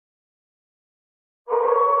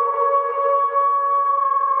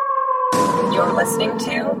You're listening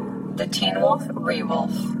to The Teen Wolf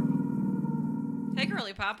Rewolf. Hey,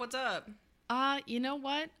 Girly Pop, what's up? You know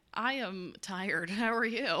what? I am tired. How are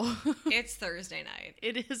you? It's Thursday night.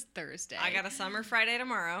 It is Thursday. I got a summer Friday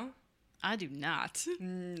tomorrow. I do not.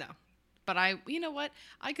 No. But you know what?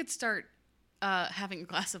 I could start having a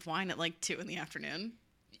glass of wine at like 2 in the afternoon.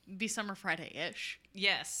 Be summer Friday-ish.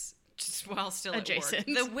 Yes. Just while still Adjacent. at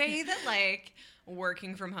work. The way that, like,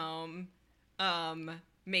 working from home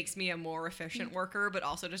makes me a more efficient worker, but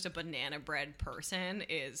also just a banana bread person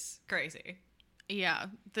is crazy. Yeah.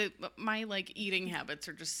 My, like, eating habits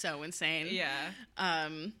are just so insane. Yeah.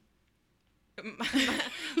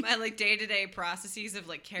 My like day-to-day processes of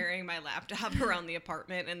like carrying my laptop around the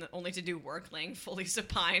apartment and only to do work laying fully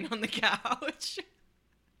supine on the couch.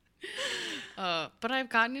 But I've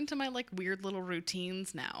gotten into my like weird little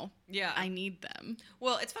routines now. Yeah. I need them.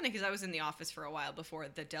 Well, it's funny because I was in the office for a while before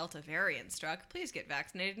the Delta variant struck. Please get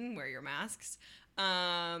vaccinated and wear your masks.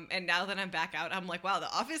 And now that I'm back out, I'm like, wow,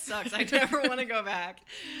 the office sucks. I never want to go back.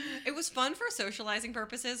 It was fun for socializing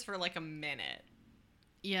purposes for like a minute.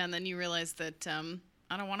 Yeah, and then you realize that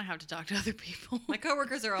I don't want to have to talk to other people. My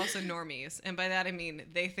coworkers are also normies, and by that I mean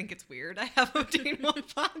they think it's weird I have a Teen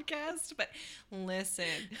Wolf podcast, but listen.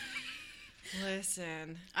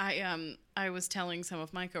 I was telling some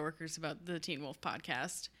of my coworkers about the Teen Wolf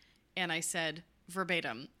podcast, and I said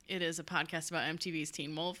verbatim, it is a podcast about MTV's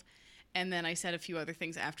Teen Wolf. And then I said a few other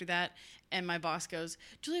things after that, and my boss goes,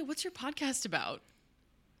 Julia, what's your podcast about?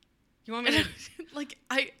 You want me to... Like,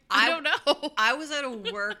 I don't know. I was at a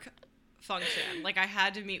work function. Like, I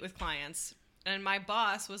had to meet with clients. And my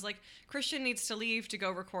boss was like, Christian needs to leave to go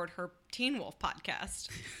record her Teen Wolf podcast.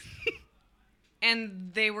 And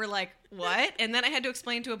they were like, what? And then I had to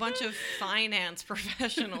explain to a bunch of finance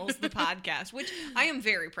professionals the podcast, which I am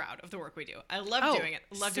very proud of the work we do. I love doing it.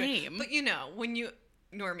 Love doing it. But, you know, when you...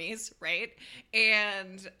 Normies, right?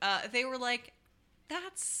 And they were like,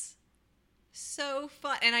 that's... so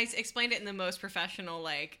fun. And I explained it in the most professional,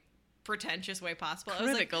 like, pretentious way possible.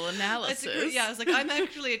 Critical analysis. I was like, I'm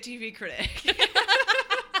actually a TV critic.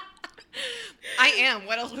 I am.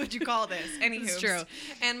 What else would you call this? Anywho. It's true.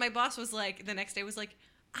 And my boss was like, the next day was like,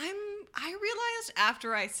 I realized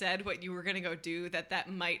after I said what you were going to go do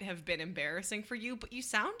that might have been embarrassing for you, but you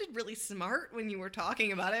sounded really smart when you were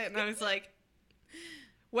talking about it. And I was like...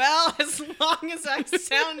 Well, as long as I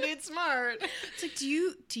sounded smart. It's like, do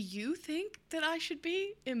you think that I should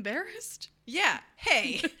be embarrassed? Yeah.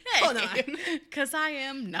 Hey. Hold on. Because I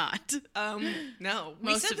am not. No.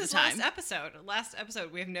 We Most said of the this time. Last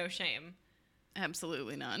episode, we have no shame.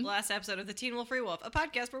 Absolutely none. Last episode of the Teen Wolf Rewolf, a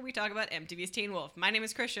podcast where we talk about MTV's Teen Wolf. My name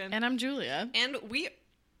is Christian. And I'm Julia. And we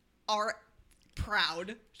are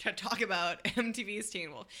proud to talk about MTV's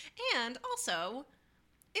Teen Wolf. And also...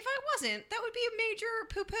 if I wasn't, that would be a major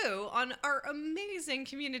poo-poo on our amazing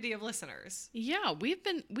community of listeners. Yeah, we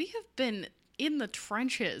have been in the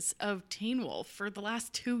trenches of Teen Wolf for the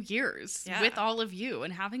last 2 years with all of you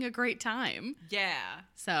and having a great time. Yeah.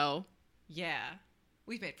 So. Yeah.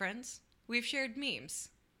 We've made friends. We've shared memes.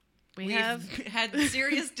 We've had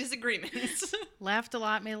serious disagreements. Laughed a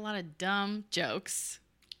lot, made a lot of dumb jokes.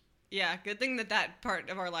 Yeah, good thing that part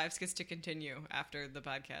of our lives gets to continue after the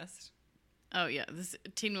podcast. Oh, yeah. This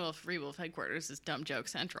Teen Wolf Rewolf headquarters is Dumb Joke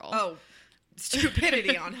Central. Oh,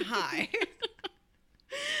 stupidity on high.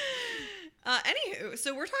 Anywho,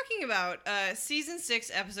 so we're talking about Season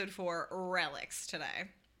 6, Episode 4, Relics today.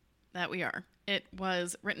 That we are. It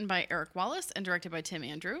was written by Eric Wallace and directed by Tim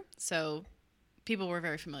Andrew, so people we're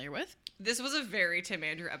very familiar with. This was a very Tim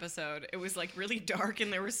Andrew episode. It was, like, really dark,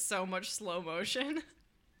 and there was so much slow motion.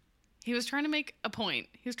 He was trying to make a point.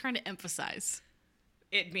 He was trying to emphasize...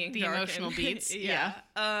 it being the dark emotional beats. Yeah.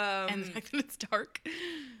 And the fact that it's dark.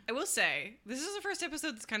 I will say, this is the first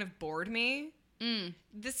episode that's kind of bored me.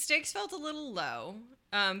 The stakes felt a little low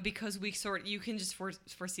because you can just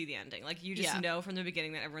foresee the ending. Like, you just know from the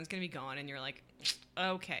beginning that everyone's going to be gone, and you're like,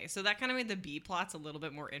 okay. So that kind of made the B plots a little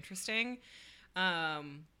bit more interesting,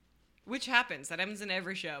 which happens. That happens in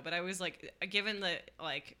every show. But I was like, given the,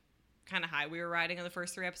 like... kind of high we were riding on the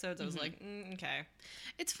first 3 episodes, I was like, okay.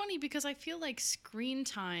 It's funny because I feel like screen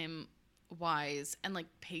time wise and like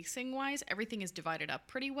pacing wise, everything is divided up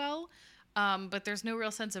pretty well, but there's no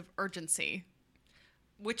real sense of urgency,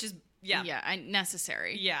 which is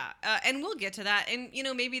necessary. And we'll get to that, and you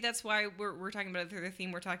know, maybe that's why we're talking about it through the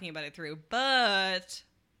theme we're talking about it through. But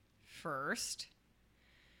first,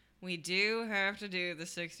 we do have to do the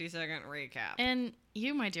 60-second recap, and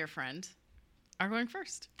you, my dear friend, are going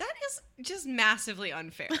first. That is just massively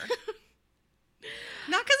unfair.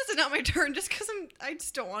 Not because it's not my turn, just because I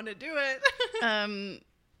just don't want to do it.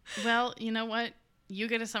 Well, you know what? you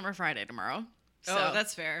get a summer Friday tomorrow. So Oh,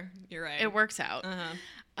 that's fair. You're right. it works out.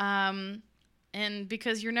 Uh-huh. And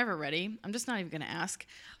because you're never ready, I'm just not even going to ask.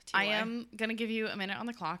 I am going to give you a minute on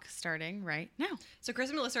the clock starting right now. So Chris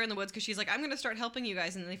and Melissa are in the woods because she's like, I'm going to start helping you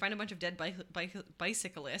guys. And then they find a bunch of dead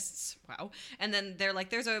bicyclists. Wow. And then they're like,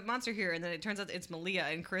 there's a monster here. And then it turns out it's Malia.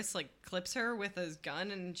 And Chris like clips her with his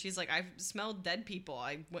gun. And she's like, I've smelled dead people.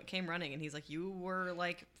 I came running. And he's like, you were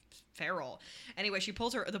like feral. Anyway, she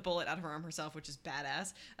pulls the bullet out of her arm herself, which is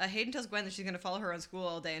badass. Hayden tells Gwen that she's going to follow her on school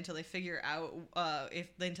all day until they figure out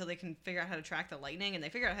until they can figure out how to track the lightning, and they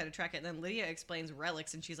figure out how to track it. And then Lydia explains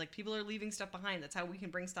relics, and she's like, people are leaving stuff behind. That's how we can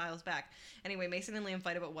bring Styles back. Anyway, Mason and Liam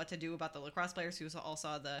fight about what to do about the lacrosse players who all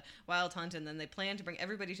saw the wild hunt, and then they plan to bring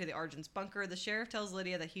everybody to the Argent's bunker. The sheriff tells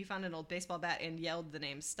Lydia that he found an old baseball bat and yelled the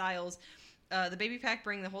name Styles. The baby pack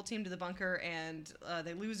bring the whole team to the bunker, and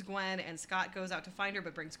they lose Gwen, and Scott goes out to find her,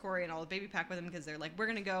 but brings Corey and all the baby pack with him because they're like, we're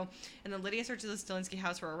going to go. And then Lydia searches the Stilinski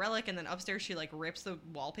house for a relic, and then upstairs she, like, rips the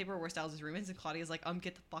wallpaper where Styles' room is, and Claudia's like,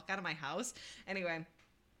 get the fuck out of my house. Anyway,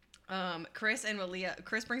 Chris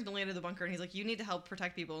brings Malia to the bunker, and he's like, you need to help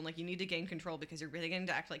protect people, and, like, you need to gain control because you're really getting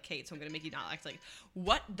to act like Kate, so I'm going to make you not act like...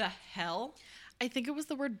 What the hell? I think it was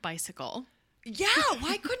the word bicycle. Yeah,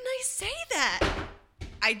 why couldn't I say that?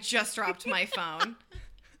 I just dropped my phone.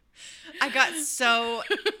 I got so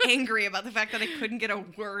angry about the fact that I couldn't get a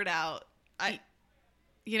word out.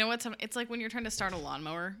 You know what? It's like when you're trying to start a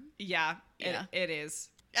lawnmower. Yeah. Yeah. It is.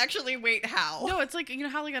 Actually, wait, how? No, it's like, you know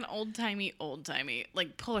how like an old-timey,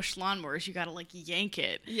 like push lawnmowers, you gotta like yank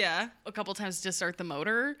it Yeah. a couple times to start the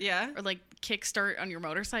motor. Yeah. Or like kickstart on your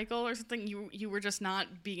motorcycle or something. You were just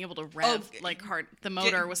not being able to rev like hard. The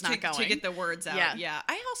motor was not going. To get the words out. Yeah. Yeah.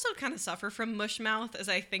 I also kind of suffer from mush mouth, as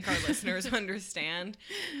I think our listeners understand.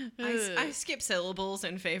 I skip syllables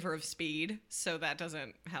in favor of speed, so that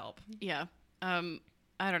doesn't help. Yeah.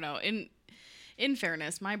 I don't know. In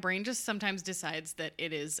fairness, my brain just sometimes decides that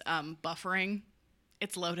it is buffering.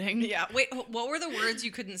 It's loading. Yeah. Wait, what were the words you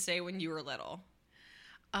couldn't say when you were little?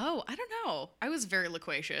 Oh, I don't know. I was very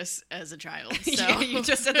loquacious as a child. So. Yeah, you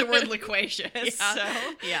just said the word loquacious. Yeah. So.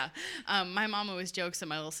 Yeah. My mom always jokes that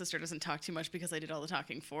my little sister doesn't talk too much because I did all the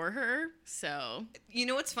talking for her. So. You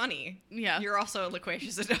know what's funny? Yeah. You're also a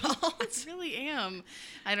loquacious adult. I really am.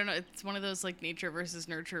 I don't know. It's one of those like nature versus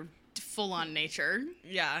nurture, full on nature.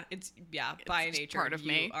 Yeah. By just nature, part of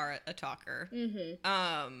me. you are a talker.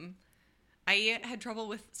 Mm-hmm. I had trouble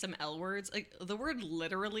with some L words. Like the word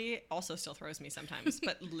literally also still throws me sometimes,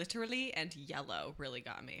 but literally and yellow really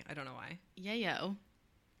got me. I don't know why. Yayo.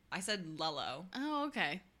 I said lello. Oh,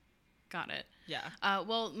 okay. Got it. Yeah.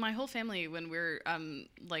 Well, my whole family, when we're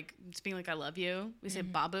like speaking like I love you, we say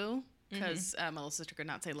babu because my little sister could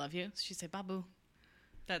not say love you, so she'd say babu.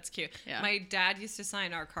 That's cute. Yeah. My dad used to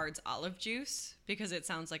sign our cards olive juice because it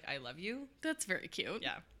sounds like I love you. That's very cute.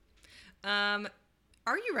 Yeah.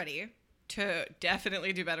 Are you ready to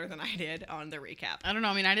definitely do better than I did on the recap? I don't know.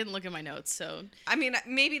 I mean, I didn't look at my notes, so. I mean,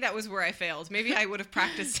 maybe that was where I failed. Maybe I would have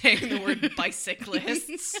practiced saying the word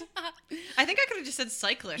bicyclists. I think I could have just said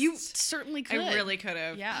cyclists. You certainly could. I really could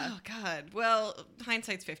have. Yeah. Oh, God. Well,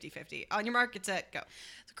 hindsight's 50-50. On your mark, get set, go.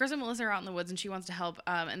 So Chris and Melissa are out in the woods, and she wants to help,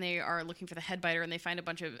 and they are looking for the head biter, and they find a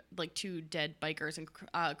bunch of, like, 2 dead bikers,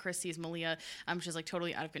 and Chris sees Malia, she's, like,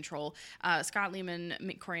 totally out of control. Scott, Lehman,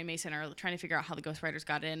 Corey, and Mason are trying to figure out how the Ghost Riders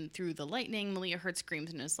got in through the lightning. Malia heard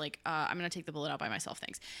screams and is like, I'm going to take the bullet out by myself,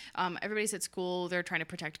 thanks. Everybody's at school. They're trying to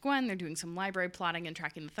protect Gwen. They're doing some library plotting and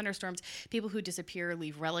tracking the thunderstorms. People who disappear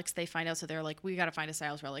leave relics, they find out, so they're like, we got to find a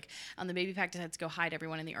Styles relic. The baby pack decides to go hide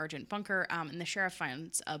everyone in the Argent bunker, and the sheriff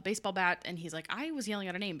finds a baseball bat, and he's like, I was yelling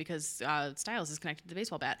out a name because Styles is connected to the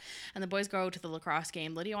baseball bat. And the boys go to the lacrosse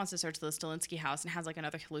game. Lydia wants to search the Stilinski house and has like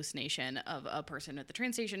another hallucination of a person at the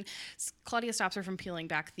train station. Claudia stops her from peeling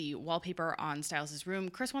back the wallpaper on Styles' room.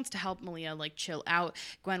 Chris wants to help Malia like chill out.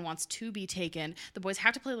 Gwen wants to be taken. The boys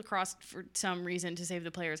have to play lacrosse for some reason to save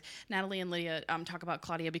the players. Natalie and Lydia talk about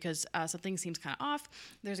Claudia because something seems kind of off.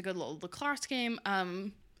 There's a good little lacrosse game.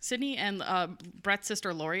 Sydney and Brett's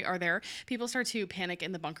sister Lori are there. People start to panic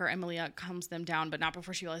in the bunker, and Malia calms them down, but not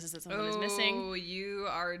before she realizes that someone is missing. Oh, you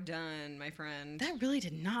are done, my friend. That really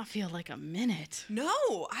did not feel like a minute.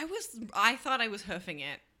 No, I thought I was hoofing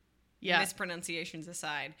it. Yeah. Mispronunciations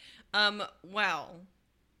aside. Well,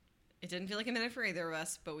 it didn't feel like a minute for either of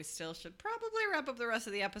us, but we still should probably wrap up the rest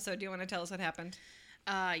of the episode. Do you want to tell us what happened?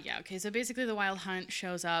 Yeah, okay, so basically the Wild Hunt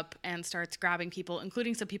shows up and starts grabbing people,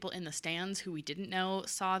 including some people in the stands who we didn't know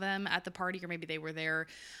saw them at the party, or maybe they were there.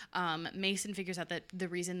 Mason figures out that the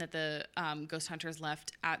reason that the Ghost Hunters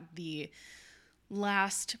left at the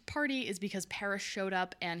last party is because Paris showed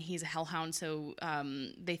up and he's a hellhound, so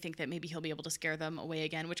they think that maybe he'll be able to scare them away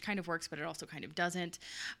again, which kind of works, but it also kind of doesn't.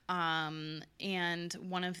 And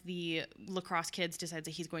one of the lacrosse kids decides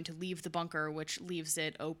that he's going to leave the bunker, which leaves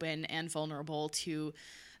it open and vulnerable to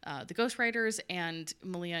the Ghost Riders, and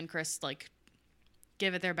Malia and Chris, like,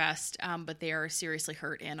 give it their best, but they are seriously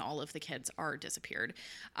hurt, and all of the kids are disappeared.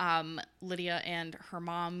 Lydia and her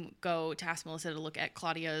mom go to ask Melissa to look at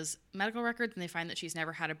Claudia's medical records, and they find that she's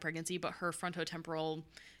never had a pregnancy, but her frontotemporal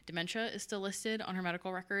dementia is still listed on her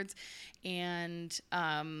medical records. And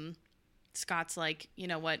Scott's like, you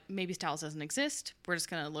know what, maybe Styles doesn't exist. We're just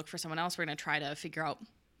going to look for someone else. We're going to try to figure out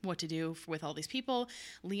what to do with all these people.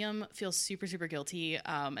 Liam feels super, super guilty.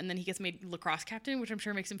 And then he gets made lacrosse captain, which I'm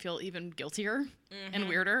sure makes him feel even guiltier and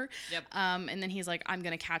weirder. Yep. And then he's like, I'm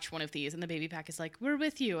going to catch one of these. And the baby pack is like, we're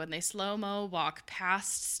with you. And they slow-mo walk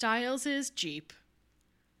past Styles' Jeep.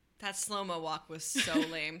 That slow-mo walk was so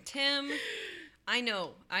lame. Tim, I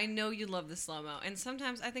know you love the slow-mo. And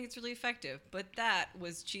sometimes I think it's really effective. But that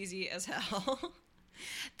was cheesy as hell.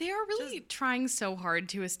 They are really trying so hard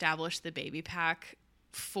to establish the baby pack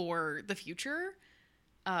for the future,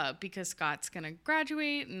 because Scott's gonna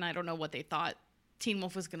graduate, and I don't know what they thought Teen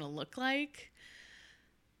Wolf was gonna look like.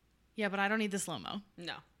 Yeah, but I don't need the slow-mo.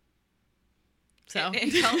 No. So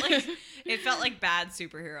it felt like bad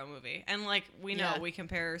superhero movie, and like we know we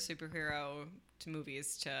compare superhero to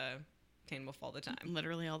movies to Teen Wolf all the time,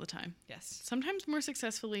 literally all the time. Yes, sometimes more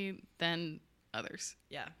successfully than others.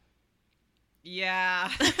 Yeah.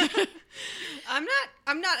 I'm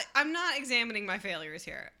not examining my failures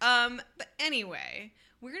here. But anyway,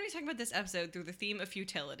 we're going to be talking about this episode through the theme of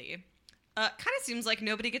futility. Kind of seems like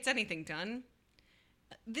nobody gets anything done.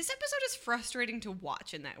 This episode is frustrating to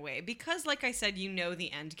watch in that way because, like I said, you know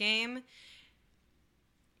the end game.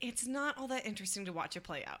 It's not all that interesting to watch it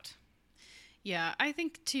play out. Yeah, I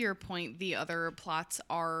think to your point, the other plots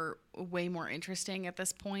are way more interesting at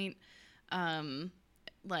this point.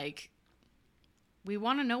 Like, we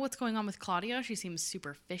want to know what's going on with Claudia. She seems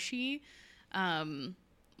super fishy.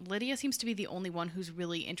 Lydia seems to be the only one who's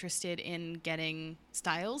really interested in getting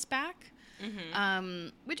Styles back,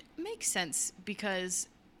 which makes sense because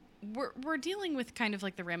we're dealing with kind of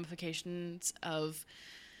like the ramifications of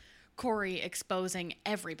Corey exposing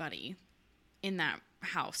everybody in that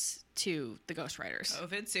house to the Ghost Riders.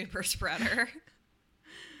 COVID super spreader.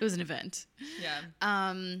 It was an event. Yeah.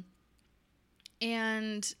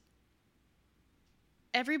 And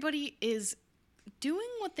everybody is doing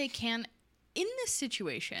what they can in this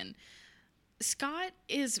situation. Scott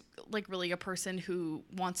is like really a person who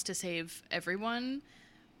wants to save everyone,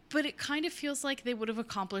 but it kind of feels like they would have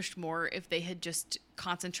accomplished more if they had just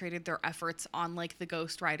concentrated their efforts on like the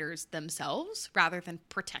Ghost Riders themselves rather than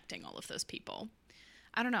protecting all of those people.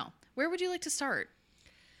 I don't know. Where would you like to start?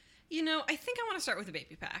 You know, I think I want to start with the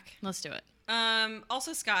baby pack. Let's do it.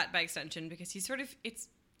 Also Scott by extension, because he's sort of, it's,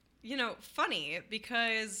 you know, funny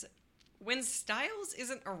because when Styles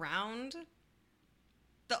isn't around,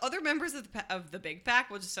 the other members of the big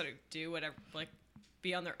pack will just sort of do whatever, like,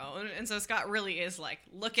 be on their own. And so Scott really is like,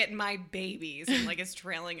 look at my babies, and like is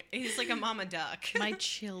trailing. He's like a mama duck. My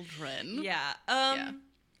children. Yeah.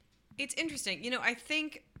 It's interesting. You know, I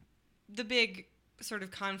think the big sort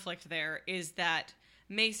of conflict there is that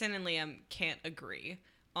Mason and Liam can't agree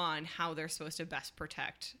on how they're supposed to best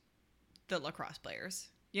protect the lacrosse players.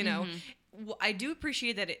 You know, I do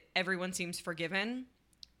appreciate that everyone seems forgiven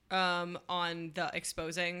on the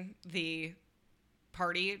exposing the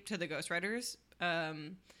party to the Ghost Riders.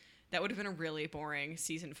 That would have been a really boring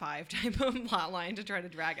season 5 type of plot line to try to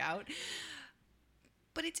drag out.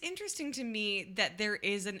 But it's interesting to me that there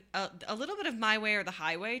is a little bit of my way or the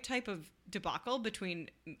highway type of debacle between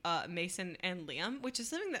Mason and Liam, which is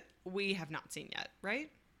something that we have not seen yet, right?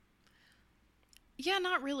 Yeah,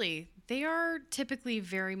 not really. They are typically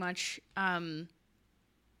very much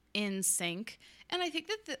in sync. And I think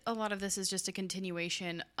that a lot of this is just a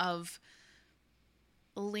continuation of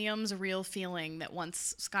Liam's real feeling that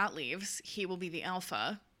once Scott leaves, he will be the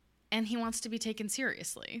alpha, and he wants to be taken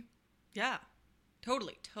seriously. Yeah,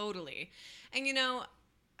 totally. And, you know,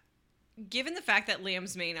 given the fact that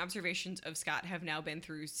Liam's main observations of Scott have now been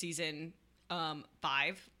through season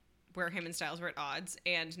 5, where him and Styles were at odds,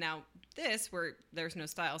 and now this, where there's no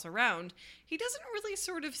Styles around, he doesn't really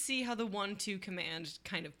sort of see how the 1-2 command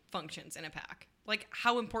kind of functions in a pack. Like,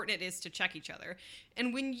 how important it is to check each other.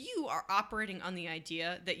 And when you are operating on the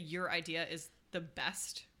idea that your idea is the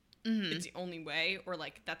best, it's the only way, or,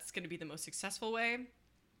 like, that's going to be the most successful way,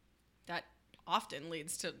 that often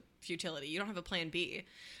leads to futility. You don't have a plan B.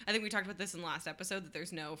 I think we talked about this in the last episode, that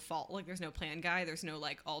there's no fault, like there's no plan guy, there's no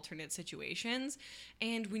like alternate situations.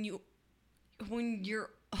 And when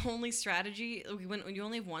your only strategy, when you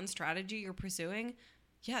only have one strategy you're pursuing,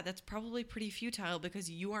 yeah, that's probably pretty futile, because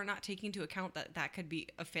you are not taking into account that that could be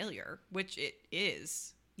a failure, which it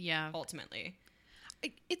is. Yeah. Ultimately.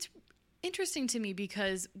 It's interesting to me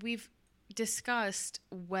because we've discussed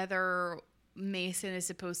whether Mason is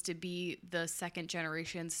supposed to be the second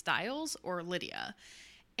generation Styles or Lydia.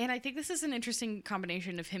 And I think this is an interesting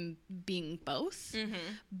combination of him being both,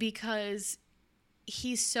 because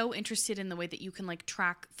he's so interested in the way that you can like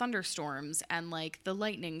track thunderstorms and like the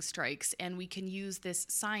lightning strikes, and we can use this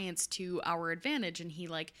science to our advantage. And he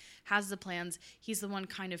like has the plans. He's the one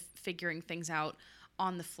kind of figuring things out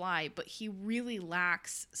on the fly, but he really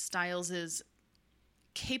lacks Styles's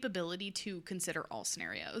capability to consider all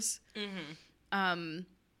scenarios,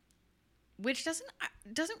 which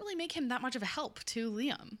doesn't really make him that much of a help to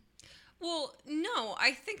Liam. Well, no,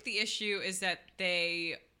 I think the issue is that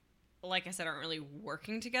they, like I said, aren't really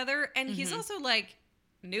working together, and he's also like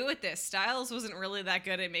new at this. Styles wasn't really that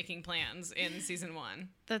good at making plans in season 1.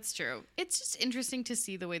 That's true. It's just interesting to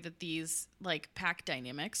see the way that these like pack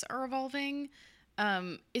dynamics are evolving,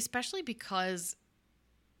 especially because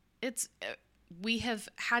it's we have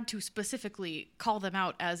had to specifically call them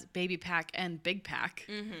out as baby pack and big pack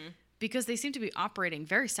because they seem to be operating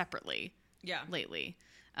very separately lately.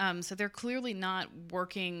 So they're clearly not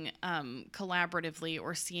working collaboratively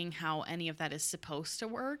or seeing how any of that is supposed to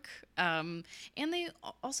work. And they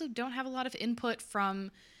also don't have a lot of input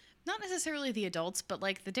from not necessarily the adults, but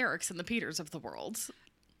like the Dereks and the Peters of the world.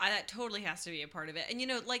 That totally has to be a part of it. And, you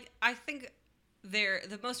know, like, I think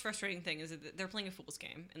the most frustrating thing is that they're playing a fool's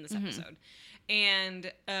game in this episode.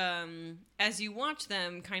 And as you watch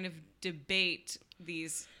them kind of debate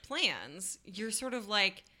these plans, you're sort of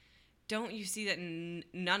like, don't you see that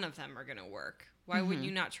none of them are going to work? Why would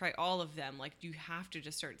you not try all of them? Like, you have to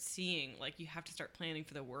just start seeing, like, you have to start planning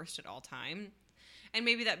for the worst at all time. And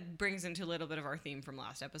maybe that brings into a little bit of our theme from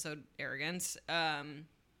last episode, arrogance.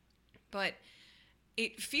 But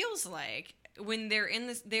it feels like when they're in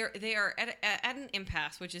this, they are at an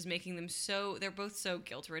impasse, which is making them they're both so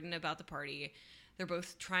guilt-ridden about the party. They're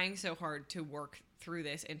both trying so hard to work through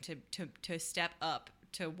this and to step up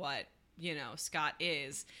to what, you know, Scott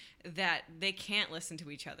is, that they can't listen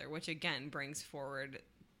to each other, which again brings forward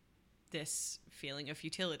this feeling of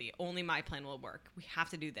futility. Only my plan will work. We have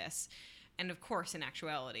to do this. And of course, in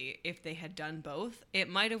actuality, if they had done both, it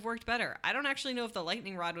might have worked better. I don't actually know if the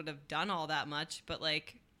lightning rod would have done all that much, but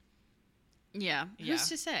like... Yeah, who's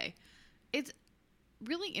to say? It's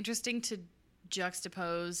really interesting to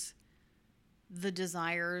juxtapose the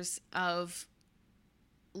desires of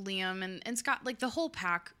Liam and Scott. Like, the whole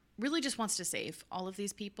pack really just wants to save all of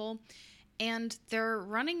these people, and they're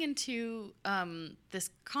running into this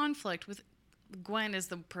conflict with Gwen is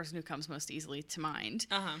the person who comes most easily to mind,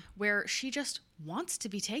 where she just wants to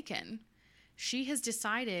be taken. She has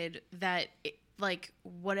decided that like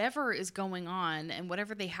whatever is going on and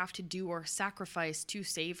whatever they have to do or sacrifice to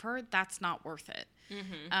save her, that's not worth it.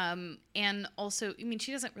 And also, I mean,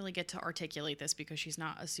 she doesn't really get to articulate this because she's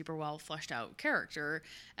not a super well fleshed out character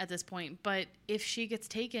at this point. But if she gets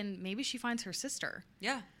taken, maybe she finds her sister.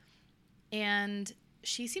 Yeah. And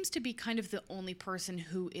she seems to be kind of the only person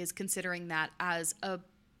who is considering that as a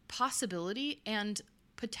possibility and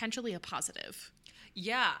potentially a positive.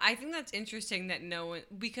 Yeah, I think that's interesting that no one,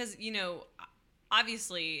 because, you know,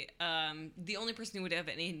 obviously, the only person who would have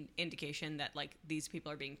any indication that, like, these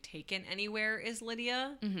people are being taken anywhere is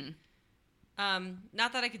Lydia.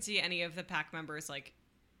 Not that I could see any of the pack members, like,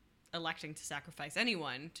 electing to sacrifice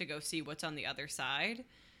anyone to go see what's on the other side.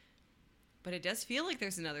 But it does feel like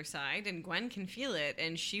there's another side, and Gwen can feel it,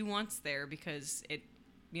 and she wants there because it,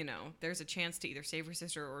 you know, there's a chance to either save her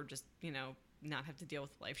sister or just, you know, not have to deal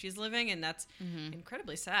with the life she's living, and that's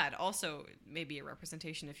incredibly sad. Also, maybe a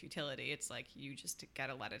representation of futility. It's like, you just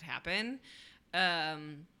gotta let it happen.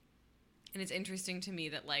 And it's interesting to me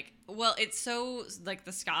that, like, well, it's so, like,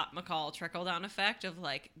 the Scott McCall trickle-down effect of,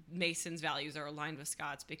 like, Mason's values are aligned with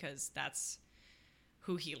Scott's because that's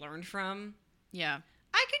who he learned from. Yeah.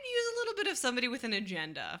 I could use a little bit of somebody with an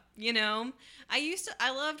agenda, you know?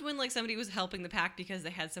 I loved when, like, somebody was helping the pack because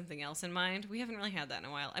they had something else in mind. We haven't really had that in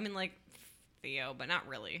a while. I mean, like, Theo, but not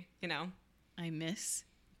really, you know? I miss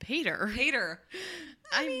Pater.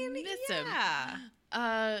 I mean, miss him.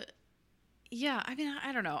 Yeah, I mean,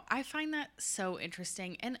 I don't know. I find that so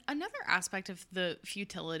interesting. And another aspect of the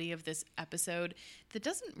futility of this episode that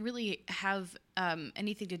doesn't really have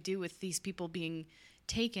anything to do with these people being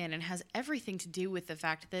taken and has everything to do with the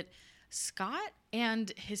fact that Scott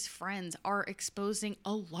and his friends are exposing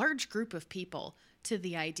a large group of people to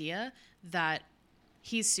the idea that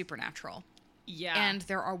he's supernatural. Yeah. And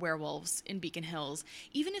there are werewolves in Beacon Hills.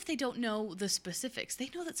 Even if they don't know the specifics, they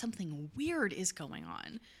know that something weird is going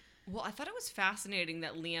on. Well, I thought it was fascinating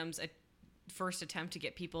that Liam's first attempt to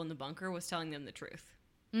get people in the bunker was telling them the truth.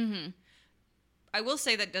 Mm-hmm. I will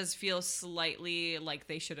say that does feel slightly like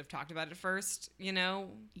they should have talked about it first, you know?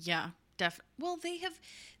 Yeah, well, they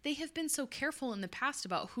have been so careful in the past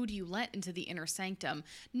about who do you let into the inner sanctum,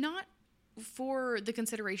 not for the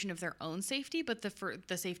consideration of their own safety, but for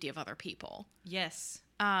the safety of other people. Yes.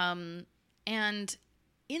 And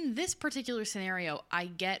in this particular scenario, I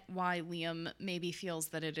get why Liam maybe feels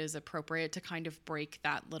that it is appropriate to kind of break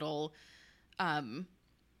that little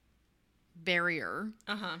barrier,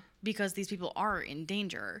 because these people are in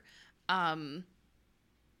danger. But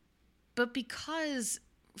because,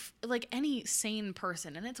 like any sane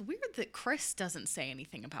person, and it's weird that Chris doesn't say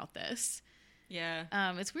anything about this. Yeah.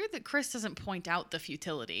 It's weird that Chris doesn't point out the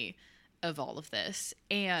futility of all of this.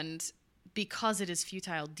 And because it is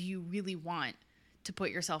futile, do you really want to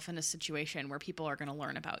put yourself in a situation where people are going to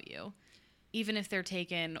learn about you? Even if they're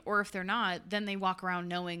taken, or if they're not, then they walk around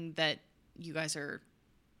knowing that you guys are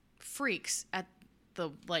freaks at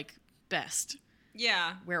the, like, best.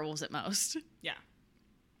 Yeah. Werewolves at most. Yeah.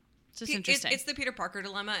 It's just interesting. It's the Peter Parker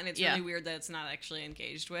dilemma, and it's really weird that it's not actually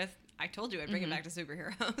engaged with. I told you I'd bring it back to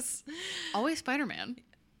superheroes. Always Spider-Man.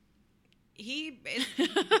 He is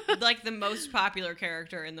like the most popular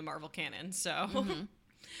character in the Marvel canon, so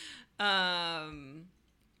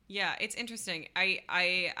yeah, it's interesting.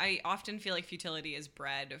 I often feel like futility is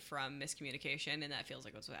bred from miscommunication, and that feels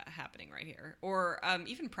like what's happening right here. Or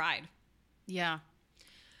even pride. Yeah.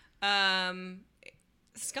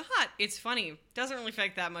 Scott, it's funny, doesn't really feel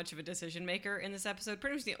like that much of a decision maker in this episode.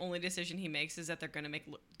 Pretty much the only decision he makes is that they're going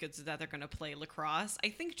to play lacrosse. I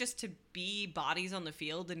think just to be bodies on the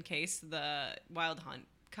field in case the Wild Hunt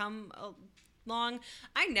come along.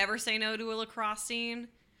 I never say no to a lacrosse scene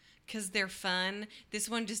because they're fun. This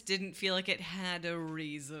one just didn't feel like it had a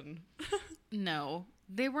reason. No.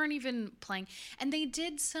 They weren't even playing. And they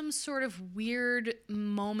did some sort of weird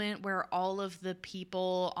moment where all of the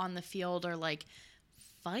people on the field are like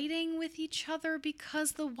fighting with each other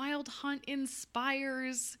because the Wild Hunt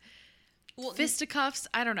inspires fisticuffs.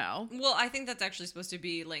 I don't know. Well, I think that's actually supposed to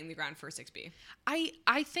be laying the ground for 6B.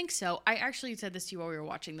 I think so. I actually said this to you while we were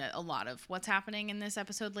watching, that a lot of what's happening in this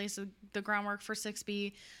episode lays the groundwork for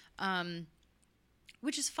 6B,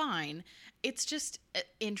 which is fine. It's just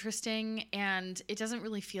interesting, and it doesn't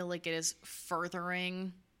really feel like it is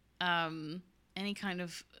furthering any kind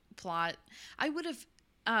of plot. I would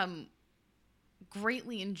have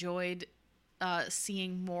greatly enjoyed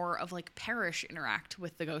seeing more of like Parrish interact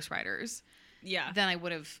with the Ghost Riders, than I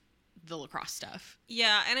would have the lacrosse stuff.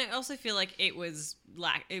 Yeah, and I also feel like it was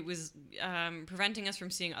preventing us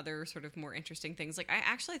from seeing other sort of more interesting things. Like, I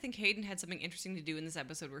actually think Hayden had something interesting to do in this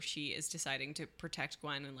episode where she is deciding to protect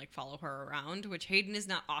Gwen and like follow her around, which Hayden is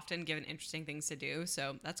not often given interesting things to do,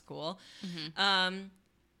 so that's cool.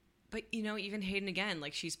 But you know, even Hayden again,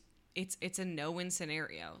 like it's a no-win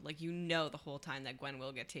scenario. Like, you know the whole time that Gwen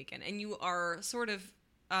will get taken. And you are sort of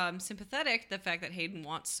sympathetic the fact that Hayden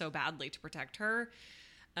wants so badly to protect her.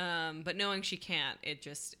 But knowing she can't, it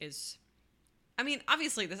just is... I mean,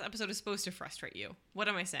 obviously, this episode is supposed to frustrate you. What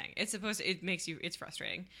am I saying? It's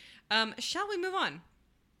frustrating. Shall we move on?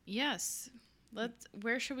 Yes.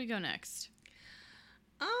 Where should we go next?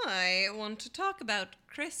 I want to talk about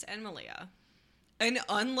Chris and Malia. An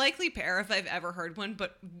unlikely pair if I've ever heard one,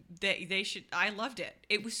 but they should... I loved it.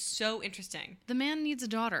 It was so interesting. The man needs a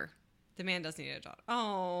daughter. The man does need a daughter.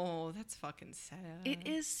 Oh, that's fucking sad. It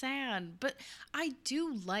is sad, but I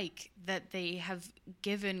do like that they have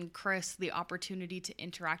given Chris the opportunity to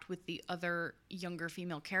interact with the other younger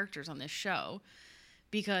female characters on this show,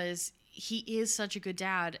 because he is such a good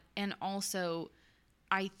dad, and also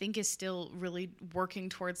I think is still really working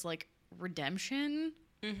towards like redemption.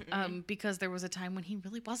 Because there was a time when he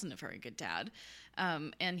really wasn't a very good dad,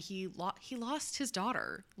 and he lost his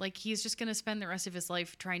daughter. Like, he's just going to spend the rest of his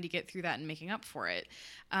life trying to get through that and making up for it.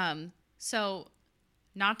 So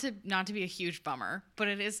not to be a huge bummer, but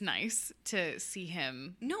it is nice to see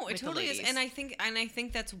him. No, it totally is, and I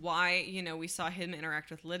think that's why, you know, we saw him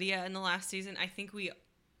interact with Lydia in the last season. I think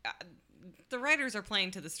the writers are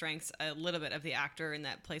playing to the strengths a little bit of the actor in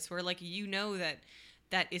that place where, like, you know, that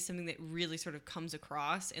is something that really sort of comes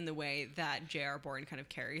across in the way that J.R. Bourne kind of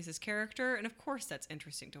carries his character. And of course, that's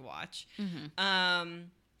interesting to watch.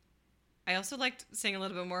 I I also liked seeing a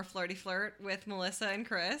little bit more flirty flirt with Melissa and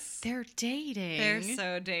Chris. They're dating. They're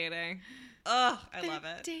so dating. Oh, I love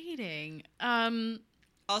it. Dating.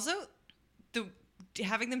 Also,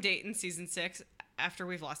 having them date in season 6 after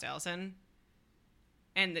we've lost Allison,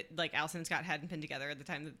 and like Allison and Scott hadn't been together at the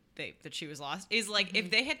time that she was lost, is like if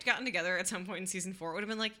they had gotten together at some point in season 4, it would have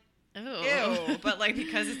been like, ew. But like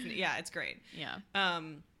because it's great. Yeah.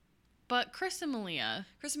 But Chris and Malia,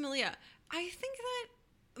 I think that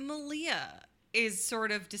Malia is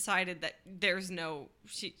sort of decided that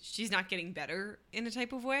she's not getting better in a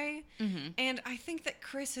type of way. And I think that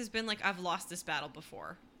Chris has been like, I've lost this battle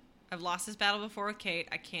before. I've lost this battle before with Kate.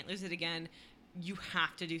 I can't lose it again. You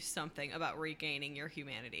have to do something about regaining your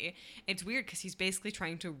humanity. It's weird because he's basically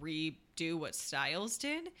trying to redo what Stiles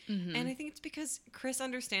did. And I think it's because Chris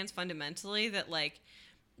understands fundamentally that like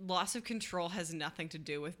loss of control has nothing to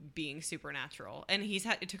do with being supernatural. And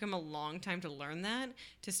it took him a long time to learn that,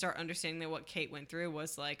 to start understanding that what Kate went through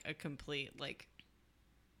was like a complete like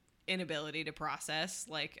inability to process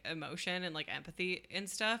like emotion and like empathy and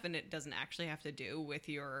stuff. And it doesn't actually have to do with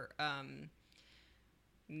your,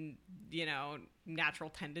 natural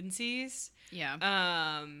tendencies.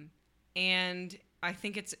 Yeah. And I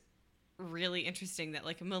think it's really interesting that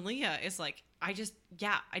like Malia is like,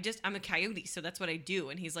 I'm a coyote, so that's what I do.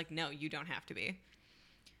 And he's like, no, you don't have to be.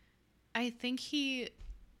 I think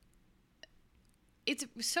it's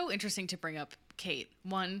so interesting to bring up Kate.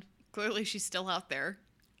 One, clearly she's still out there.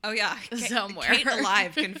 Oh yeah. Somewhere. Kate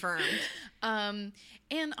alive, confirmed. And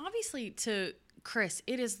obviously to Chris,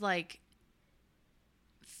 it is like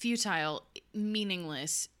futile,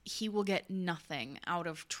 meaningless. He will get nothing out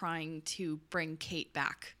of trying to bring Kate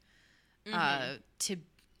back to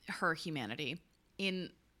her humanity in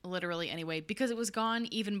literally any way, because it was gone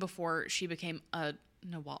even before she became a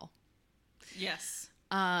Nawal. Yes.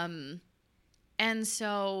 And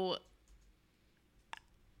so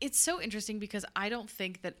it's so interesting because I don't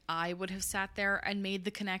think that I would have sat there and made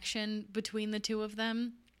the connection between the two of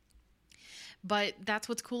them. But that's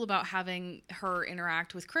what's cool about having her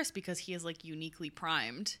interact with Chris, because he is like uniquely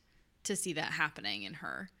primed to see that happening in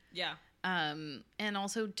her. Yeah. And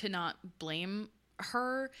also to not blame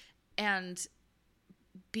her and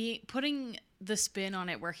putting the spin on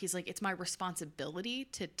it where he's like, it's my responsibility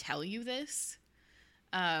to tell you this.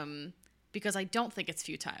 Because I don't think it's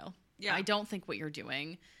futile. Yeah. I don't think what you're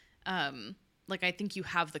doing. I think you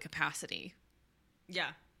have the capacity. Yeah.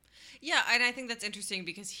 Yeah, and I think that's interesting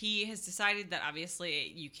because he has decided that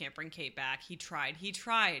obviously you can't bring Kate back. He tried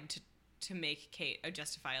to make Kate a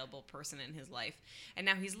justifiable person in his life. And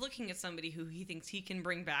now he's looking at somebody who he thinks he can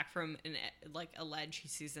bring back from a ledge he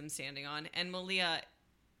sees them standing on. And Malia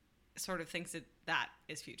sort of thinks that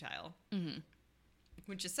is futile. Mm-hmm.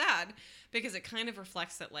 Which is sad because it kind of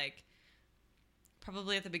reflects that like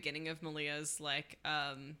probably at the beginning of Malia's like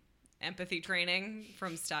empathy training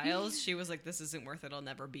from Stiles, she was like, this isn't worth it, I'll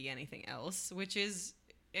never be anything else, which is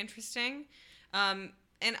interesting. And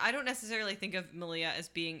I don't necessarily think of Malia as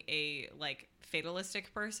being a like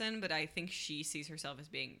fatalistic person, but I think she sees herself as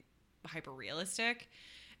being hyper realistic,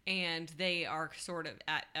 and they are sort of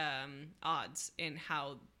at odds in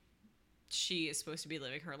how she is supposed to be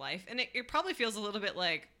living her life. And it probably feels a little bit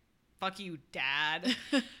like, fuck you, Dad.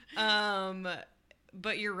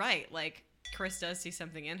 But you're right, like Chris does see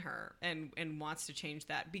something in her and wants to change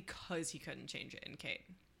that because he couldn't change it in Kate.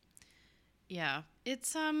 Yeah.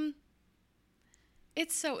 It's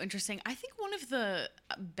so interesting. I think one of the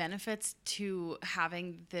benefits to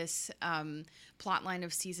having this plot line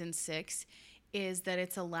of season 6 is that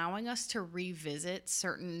it's allowing us to revisit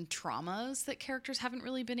certain traumas that characters haven't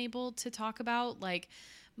really been able to talk about. Like,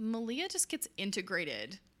 Malia just gets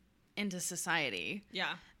integrated into society.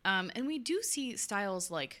 Yeah. And we do see Stiles,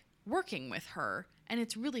 like, working with her, and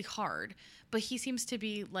it's really hard. But he seems to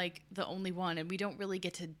be, like, the only one, and we don't really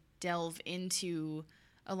get to delve into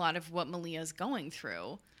a lot of what Malia's going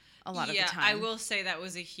through a lot of the time. Yeah, I will say that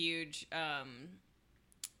was a huge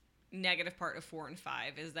negative part of 4 and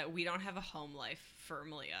 5 is that we don't have a home life for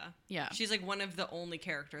Malia. Yeah. She's like one of the only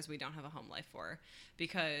characters we don't have a home life for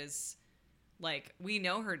because like we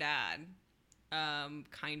know her dad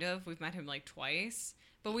kind of. We've met him like twice,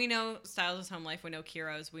 but we know Stiles' home life, we know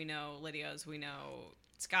Kira's, we know Lydia's, we know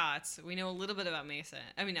Scott's, we know a little bit about Mason.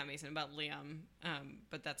 I mean, not Mason, about Liam.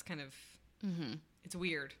 But that's kind of it's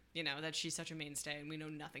weird, you know, that she's such a mainstay and we know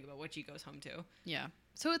nothing about what she goes home to. Yeah.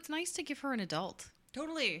 So it's nice to give her an adult.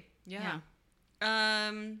 Totally. Yeah.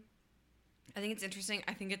 I think it's interesting.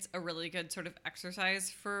 I think it's a really good sort of exercise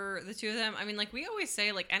for the two of them. I mean, like we always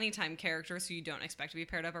say, like anytime characters who you don't expect to be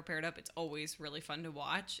paired up are paired up, it's always really fun to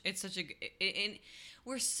watch. It's such and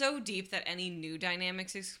we're so deep that any new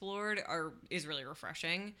dynamics explored is really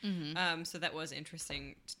refreshing. So that was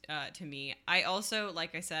interesting to me. I also,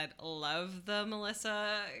 like I said, love the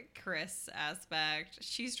Melissa Chris aspect.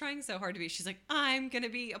 She's trying so hard to be. She's like, I'm gonna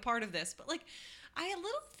be a part of this, but like, I a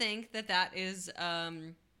little think that is.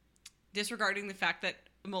 Disregarding the fact that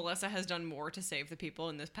Melissa has done more to save the people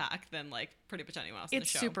in this pack than like pretty much anyone else in the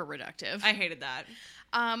show. It's super reductive. I hated that.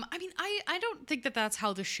 I mean, I don't think that that's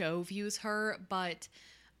how the show views her, but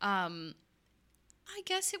I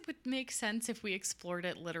guess it would make sense if we explored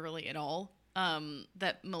it literally at all.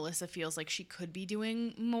 That Melissa feels like she could be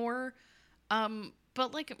doing more.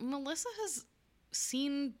 But like Melissa has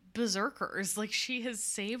seen berserkers. Like she has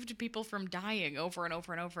saved people from dying over and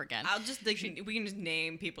over and over again. We can just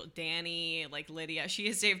name people. Danny, like Lydia. She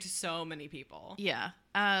has saved so many people. Yeah.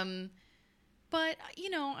 But you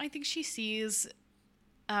know, I think she sees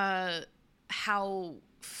how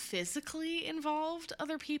physically involved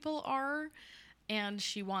other people are, and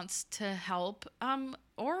she wants to help.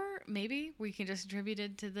 Or maybe we can just attribute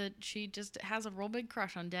it to she just has a real big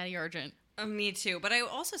crush on Daddy Argent. Me too. But I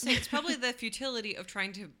also say it's probably the futility of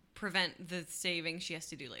trying to prevent the saving she has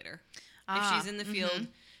to do later. If she's in the field,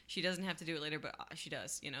 she doesn't have to do it later, but she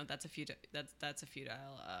does. You know, that's a futile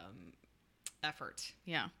effort.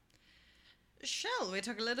 Yeah. Shall we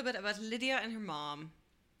talk a little bit about Lydia and her mom?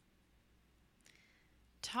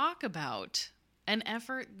 Talk about an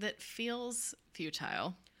effort that feels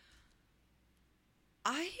futile.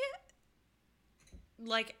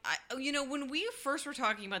 When we first were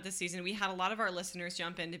talking about this season, we had a lot of our listeners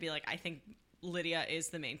jump in to be like, I think Lydia is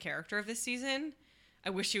the main character of this season. I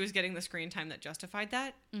wish she was getting the screen time that justified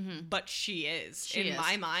that, but she is. In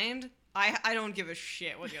my mind, I don't give a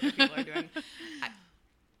shit what the other people are doing.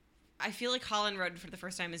 I feel like Holland Road for the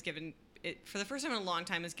first time in a long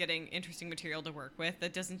time is getting interesting material to work with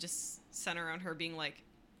that doesn't just center around her being like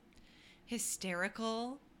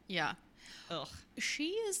hysterical. Yeah. Ugh. She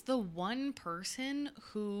is the one person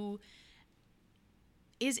who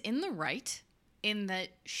is in the right in that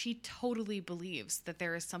she totally believes that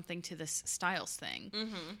there is something to this Styles thing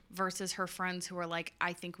versus her friends who are like,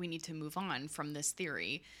 I think we need to move on from this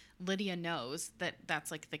theory. Lydia knows that that's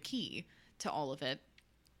like the key to all of it.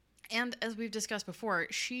 And as we've discussed before,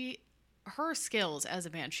 her skills as a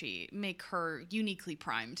Banshee make her uniquely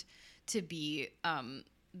primed to be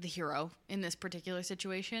the hero in this particular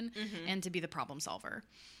situation and to be the problem solver.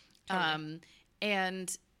 Totally.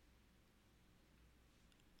 And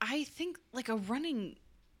I think like a running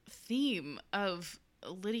theme of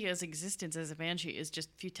Lydia's existence as a Banshee is just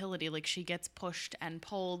futility. Like she gets pushed and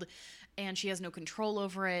pulled and she has no control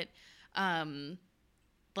over it.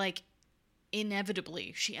 Like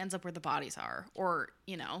inevitably she ends up where the bodies are, or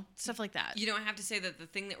stuff like that. I have to say that the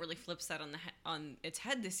thing that really flips that on its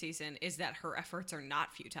head this season is that her efforts are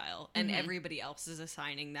not futile, and everybody else is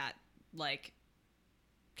assigning that like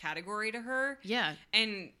category to her. Yeah,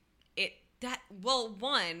 and it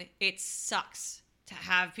sucks to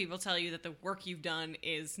have people tell you that the work you've done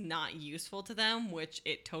is not useful to them, which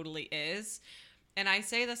it totally is. And I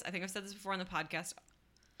say this, I think I've said this before on the podcast.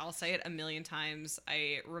 I'll say it a million times.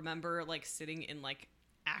 I remember like sitting in like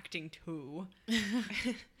acting 2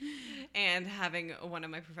 and having one of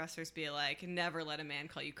my professors be like, never let a man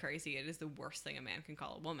call you crazy. It is the worst thing a man can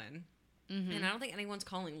call a woman. And I don't think anyone's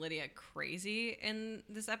calling Lydia crazy in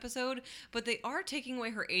this episode, but they are taking away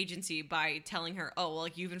her agency by telling her, oh, well,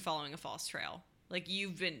 like you've been following a false trail. Like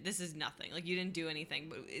this is nothing. Like you didn't do anything.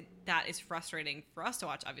 But that is frustrating for us to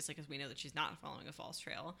watch, obviously, because we know that she's not following a false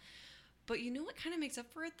trail. But you know what kind of makes up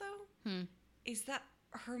for it, though? Is that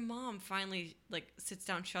her mom finally, like, sits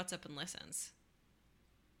down, shuts up, and listens.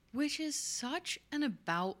 Which is such an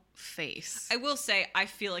about face. I will say, I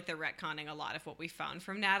feel like they're retconning a lot of what we found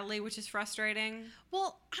from Natalie, which is frustrating.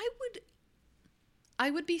 Well, I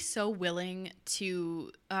would be so willing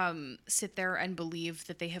to sit there and believe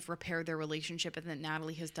that they have repaired their relationship and that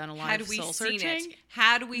Natalie has done a lot of soul searching.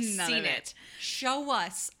 Had we seen it? Show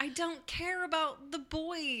us. I don't care about the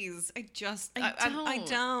boys. I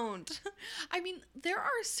don't. I mean, there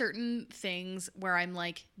are certain things where I'm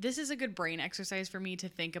like, this is a good brain exercise for me to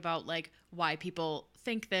think about, like, why people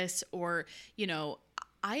think this, or,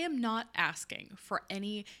 I am not asking for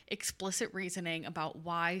any explicit reasoning about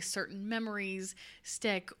why certain memories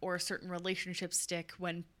stick or certain relationships stick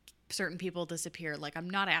when certain people disappear. Like, I'm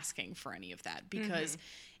not asking for any of that because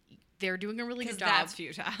they're doing a really good job. That's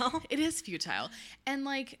futile. It is futile. And,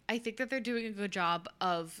 like, I think that they're doing a good job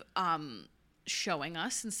of showing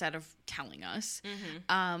us instead of telling us.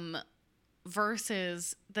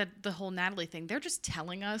 Versus the whole Natalie thing. They're just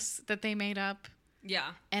telling us that they made up.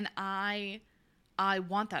 Yeah. And I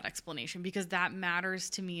want that explanation because that matters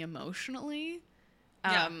to me emotionally.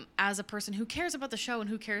 As a person who cares about the show and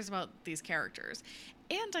who cares about these characters.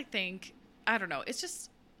 And I think, I don't know, it's just,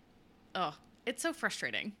 it's so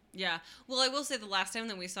frustrating. Yeah. Well, I will say the last time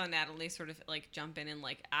that we saw Natalie sort of like jump in and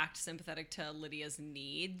like act sympathetic to Lydia's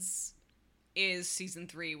needs is season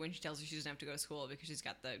 3 when she tells her she doesn't have to go to school because she's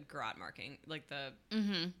got the garrote marking, like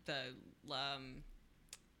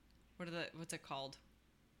what's it called?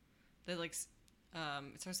 The like,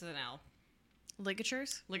 it starts with an L.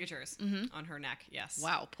 Ligatures on her neck. Yes.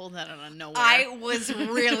 Wow, pulled that out of nowhere. I was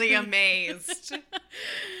really amazed.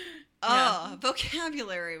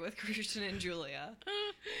 Vocabulary with Christian and Julia.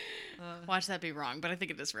 Watch that be wrong, but I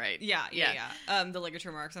think it is right. Yeah. The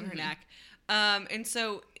ligature marks on her neck. And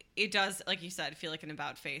so it does, like you said, feel like an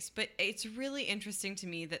about face. But it's really interesting to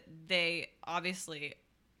me that they, obviously,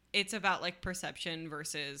 it's about, like, perception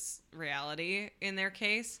versus reality in their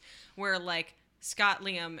case. Where, like, Scott,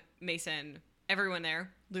 Liam, Mason, everyone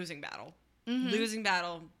there, losing battle. Losing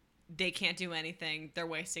battle. They can't do anything. They're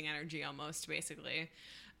wasting energy almost, basically.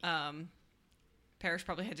 Parrish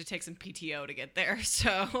probably had to take some PTO to get there,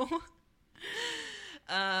 so.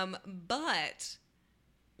 But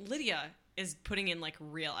Lydia is putting in like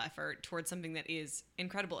real effort towards something that is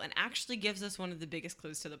incredible and actually gives us one of the biggest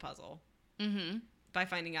clues to the puzzle. By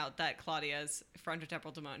finding out that Claudia's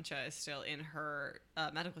frontotemporal dementia is still in her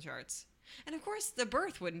medical charts. And of course, the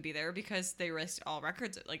birth wouldn't be there because they risked all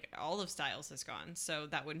records, like all of Styles is gone, so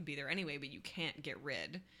that wouldn't be there anyway. But you can't get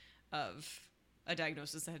rid of a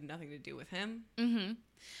diagnosis that had nothing to do with him.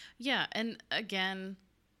 Yeah, and again,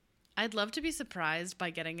 I'd love to be surprised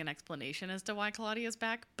by getting an explanation as to why Claudia's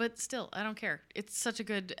back, but still, I don't care. It's such a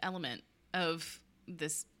good element of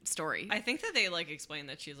this story. I think that they like explain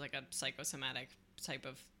that she's like a psychosomatic type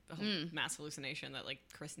of mass hallucination that like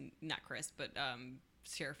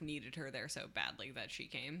Sheriff needed her there so badly that she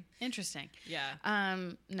came. Interesting. Yeah.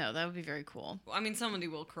 No, that would be very cool. Well, I mean, somebody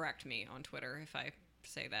will correct me on Twitter if I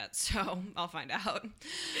say that, so I'll find out.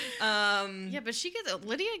 Yeah, but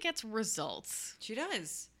Lydia gets results. She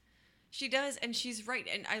does, and she's right.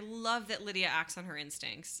 And I love that Lydia acts on her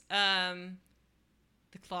instincts. The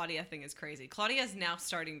Claudia thing is crazy. Claudia is now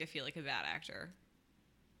starting to feel like a bad actor.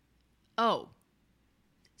 Oh.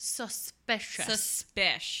 Suspicious.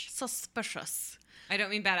 Suspicious. I don't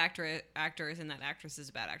mean bad actors and that actress is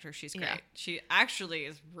a bad actor. She's great. Yeah. She actually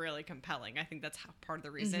is really compelling. I think that's part of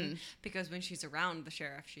the reason. Because when she's around the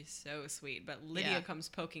sheriff, she's so sweet. But Lydia comes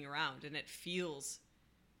poking around and it feels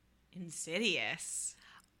insidious.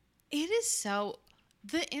 It is so...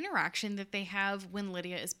 The interaction that they have when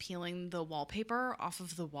Lydia is peeling the wallpaper off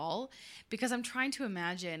of the wall, because I'm trying to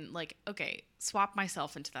imagine, like, okay, swap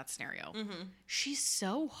myself into that scenario. She's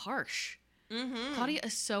so harsh. Claudia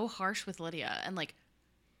is so harsh with Lydia. And, like,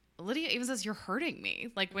 Lydia even says, "You're hurting me."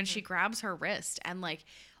 Like, when she grabs her wrist and, like,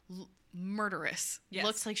 murderous. Yes.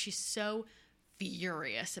 Looks like she's so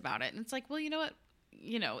furious about it. And it's like, well, you know what?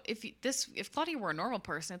 You know, if Claudia were a normal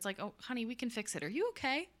person, it's like, oh, honey, we can fix it. Are you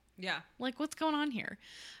okay? Yeah. Like, what's going on here?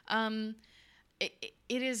 It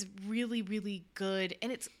is really, really good.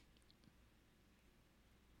 And it's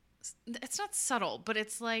not subtle, but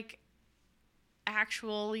it's like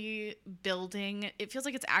actually building. It feels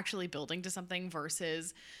like it's actually building to something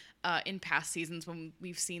versus in past seasons when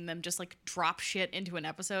we've seen them just like drop shit into an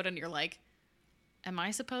episode and you're like, am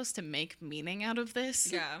I supposed to make meaning out of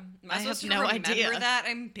this? Yeah. I have no idea. Remember that?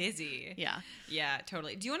 I'm busy. Yeah. Yeah,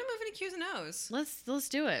 totally. Do you want to move into Q's and O's? Let's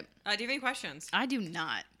do it. Do you have any questions? I do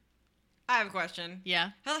not. I have a question.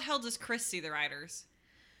 Yeah. How the hell does Chris see the writers?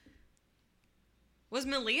 Was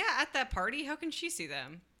Malia at that party? How can she see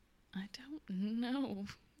them? I don't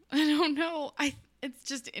know. It's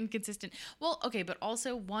just inconsistent. Well, okay, but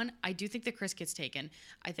also, one, I do think that Chris gets taken.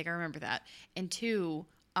 I think I remember that. And two,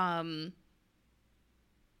 when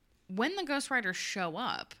the Ghost Riders show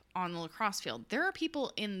up on the lacrosse field, there are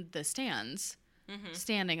people in the stands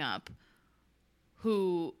standing up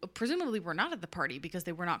who presumably were not at the party because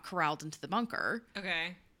they were not corralled into the bunker.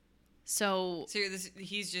 Okay. So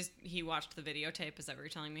he watched the videotape, is that what you're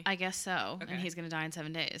telling me? I guess so. Okay. And he's going to die in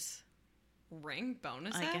 7 days. Ring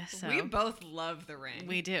bonus? I guess so. We both love the ring.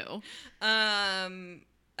 We do.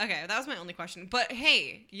 Okay, that was my only question. But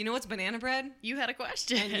hey, you know what's banana bread? You had a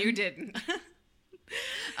question. And you didn't.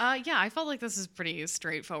 Yeah, I felt like this is pretty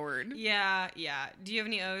straightforward. Yeah. Do you have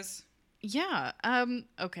any O's? Yeah.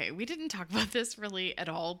 Okay, we didn't talk about this really at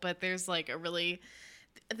all, but there's like a really...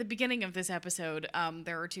 At the beginning of this episode,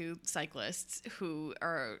 there are 2 cyclists who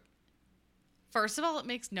are First of all, it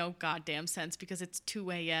makes no goddamn sense because it's 2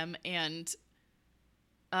 a.m. and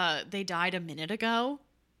they died a minute ago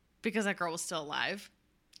because that girl was still alive.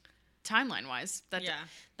 Timeline-wise, that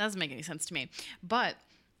doesn't make any sense to me. But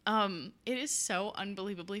it is so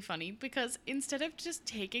unbelievably funny because instead of just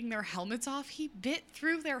taking their helmets off, he bit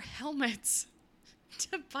through their helmets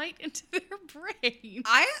to bite into their brain.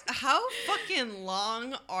 How fucking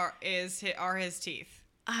long are his teeth?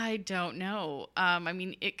 I don't know. I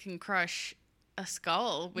mean, it can crush a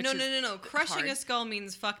skull, which No. Crushing hard. a skull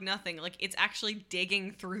means fuck nothing. Like, it's actually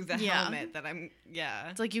digging through the helmet that I'm... Yeah.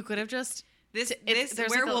 It's like you could have just... This there's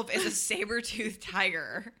werewolf like is a saber-toothed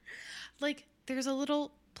tiger. Like, there's a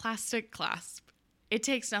little plastic clasp. It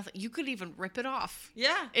takes nothing. You could even rip it off.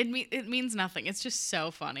 Yeah. It means nothing. It's just so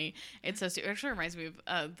funny. It's so stupid. It actually reminds me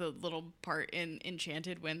of the little part in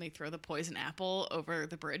Enchanted when they throw the poison apple over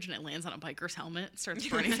the bridge and it lands on a biker's helmet. Starts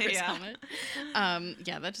burning through his helmet.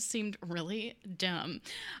 Yeah, that just seemed really dumb.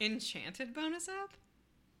 Enchanted bonus app?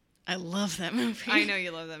 I love that movie. I know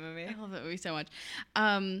you love that movie. I love that movie so much.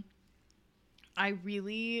 I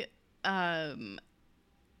really...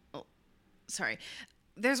 sorry.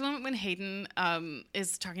 There's one when Hayden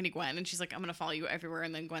is talking to Gwen and she's like, I'm going to follow you everywhere.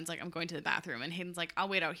 And then Gwen's like, I'm going to the bathroom. And Hayden's like, I'll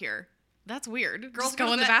wait out here. That's weird. Girls just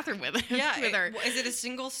go in the bathroom with him. Yeah. with her. Is it a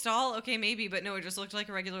single stall? Okay, maybe. But no, it just looked like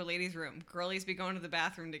a regular ladies' room. Girlies be going to the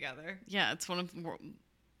bathroom together. Yeah, it's one of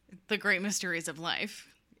the great mysteries of life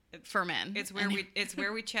for men. It's where we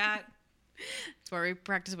chat. It's where we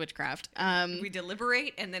practice witchcraft. We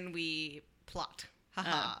deliberate and then we plot.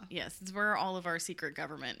 Yes, it's where all of our secret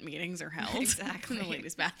government meetings are held. Exactly. In the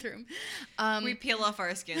ladies' bathroom. We peel off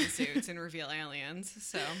our skin suits and reveal aliens.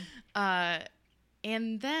 So,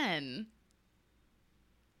 and then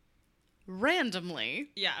randomly,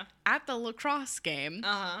 at the lacrosse game,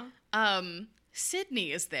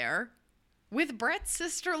 Sydney is there with Brett's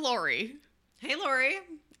sister Lori. Hey, Lori.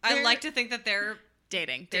 I like to think that they're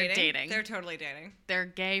dating. They're dating. They're totally dating. They're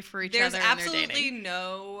gay for each There's other. And absolutely they're dating.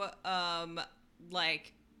 no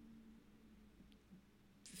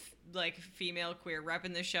like female queer rep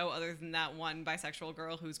in the show other than that one bisexual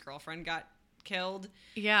girl whose girlfriend got killed.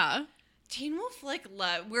 Yeah. Teen Wolf,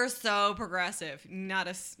 we're so progressive.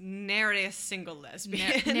 Nary a single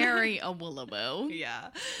lesbian. Nary a Willowbow. Yeah.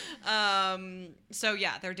 So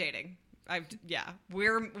yeah, they're dating.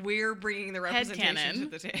 We're bringing the representation to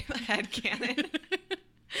the table. Headcanon.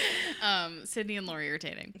 Sydney and Lori are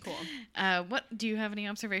dating. Cool. What do you have any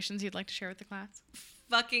observations you'd like to share with the class?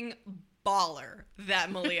 Fucking baller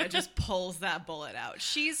that Malia just pulls that bullet out.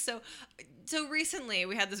 She's so recently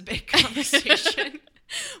we had this big conversation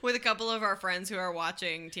with a couple of our friends who are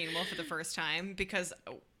watching Teen Wolf for the first time because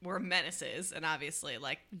we're menaces and obviously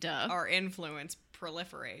our influence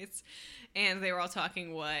proliferates, and they were all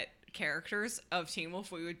talking what characters of Teen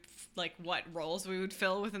Wolf we would what roles we would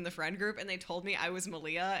fill within the friend group, and they told me I was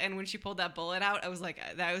Malia, and when she pulled that bullet out I was like,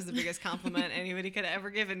 that was the biggest compliment anybody could have ever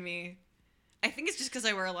given me. I think it's just because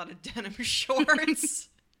I wear a lot of denim shorts.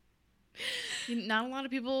 Not a lot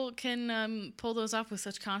of people can pull those off with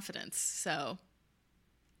such confidence, so.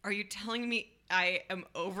 Are you telling me I am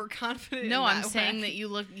overconfident? No, I'm saying that you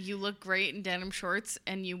look great in denim shorts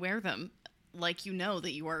and you wear them like you know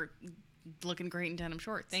that you are looking great in denim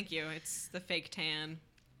shorts. Thank you. It's the fake tan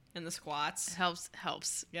and the squats. Helps.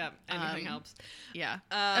 Yeah, anything helps. Yeah.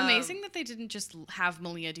 Amazing that they didn't just have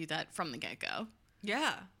Malia do that from the get-go.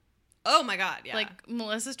 Yeah. Oh my god, yeah.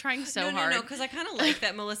 Melissa's trying so hard. No, because I kind of like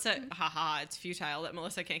that Melissa, it's futile that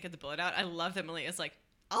Melissa can't get the bullet out. I love that Malia's like,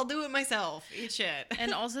 I'll do it myself. Eat shit.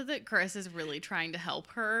 And also that Chris is really trying to help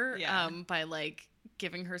her by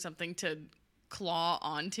giving her something to claw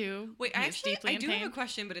onto. Wait, I do have a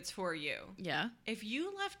question, but it's for you. Yeah. If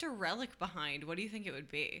you left a relic behind, what do you think it would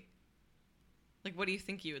be? What do you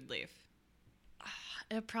think you would leave?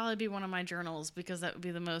 It'd probably be one of my journals because that would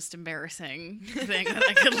be the most embarrassing thing that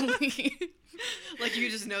I could leave. You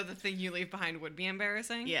just know the thing you leave behind would be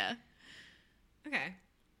embarrassing? Yeah. Okay.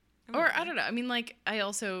 I don't know. I mean, I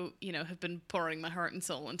also, have been pouring my heart and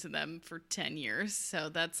soul into them for 10 years. So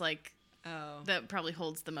that's that probably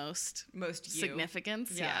holds the most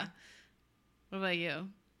significance. Yeah. What about you?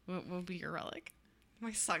 What would be your relic?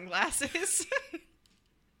 My sunglasses.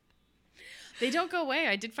 They don't go away.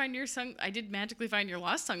 I did magically find your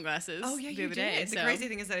lost sunglasses. Oh yeah, the other day. The crazy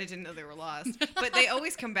thing is that I didn't know they were lost, but they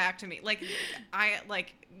always come back to me.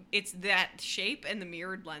 It's that shape and the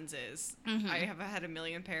mirrored lenses. Mm-hmm. I have had a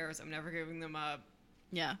million pairs. I'm never giving them up.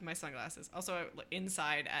 Yeah, my sunglasses. Also,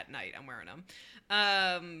 inside at night, I'm wearing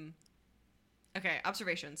them. Okay,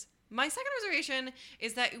 observations. My second observation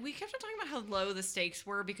is that we kept on talking about how low the stakes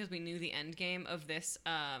were because we knew the end game of this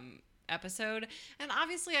episode. And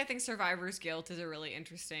obviously, I think survivor's guilt is a really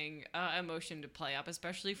interesting emotion to play up,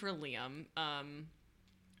 especially for Liam.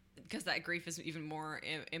 Because that grief is even more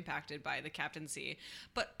impacted by the captaincy.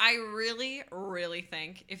 But I really, really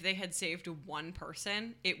think if they had saved one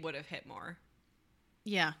person, it would have hit more.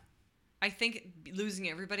 Yeah. I think losing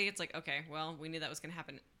everybody, it's like, okay, well, we knew that was going to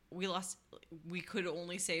happen. We could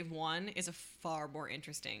only save one is a far more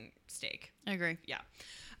interesting stake. I agree. Yeah.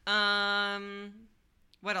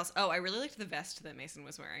 What else? Oh, I really liked the vest that Mason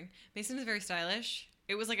was wearing. Mason is very stylish.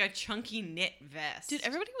 It was like a chunky knit vest. Dude,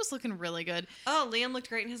 everybody was looking really good. Oh, Liam looked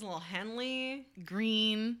great in his little Henley.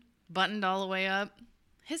 Green, buttoned all the way up.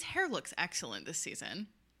 His hair looks excellent this season.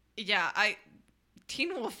 Yeah,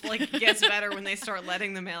 Teen Wolf gets better when they start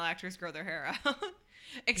letting the male actors grow their hair out.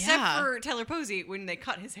 Except for Taylor Posey, when they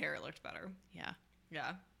cut his hair, it looked better. Yeah.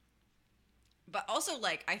 Yeah. But also,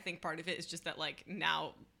 I think part of it is just that,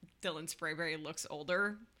 now Dylan Sprayberry looks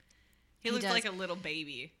older. He looked like a little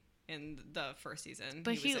baby in the first season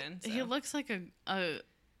but he was in. So. He looks like a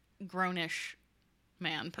grownish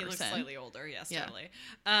man person. He looks slightly older, yes, yeah. totally.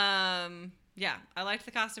 Yeah, I liked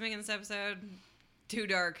the costuming in this episode. Too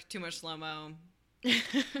dark, too much slow-mo.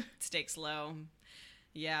 Stakes low.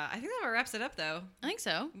 Yeah, I think that wraps it up, though. I think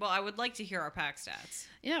so. Well, I would like to hear our pack stats.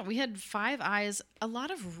 Yeah, we had 5 eyes, a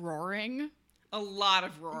lot of roaring. A lot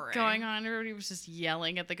of roaring. Going on. Everybody was just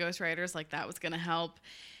yelling at the Ghost Riders like that was going to help.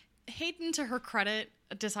 Hayden, to her credit,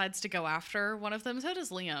 decides to go after one of them. So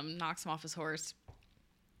does Liam. Knocks him off his horse.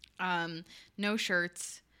 No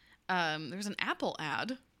shirts. There's an Apple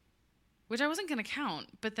ad, which I wasn't going to count,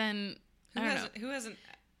 but then... Who has an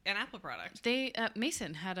Apple product?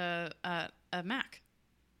 Mason had a Mac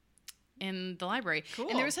in the library. Cool.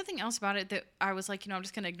 And there was something else about it that I was like, I'm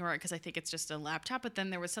just going to ignore it because I think it's just a laptop. But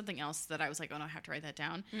then there was something else that I was like, oh no, I have to write that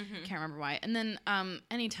down. Mm-hmm. Can't remember why. And then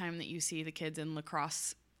anytime that you see the kids in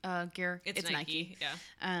lacrosse gear, it's Nike.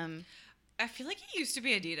 Yeah. I feel like it used to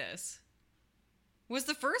be Adidas. Was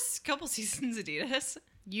the first couple seasons Adidas?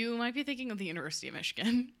 You might be thinking of the University of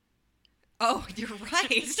Michigan. Oh, you're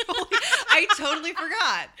right. I totally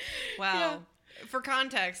forgot. Wow. Yeah. For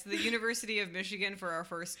context, the University of Michigan for our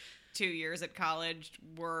first 2 years at college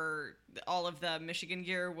all of the Michigan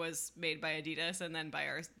gear was made by Adidas, and then by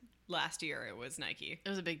our last year it was Nike. It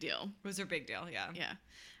was a big deal. It was a big deal, yeah.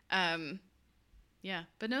 Yeah. Yeah,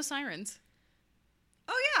 but no sirens.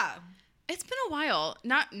 Oh, yeah. It's been a while.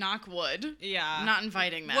 Not knock wood. Yeah. Not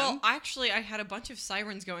inviting them. Well, actually, I had a bunch of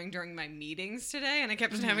sirens going during my meetings today, and I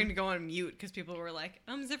kept having to go on mute because people were like,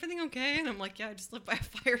 is everything okay? And I'm like, yeah, I just live by a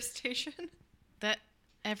fire station. That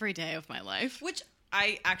every day of my life. Which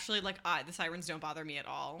I actually, the sirens don't bother me at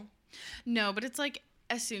all. No, but it's like,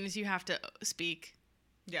 as soon as you have to speak,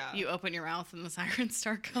 yeah, you open your mouth and the sirens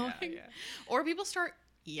start going. Yeah. Or people start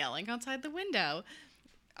yelling outside the window.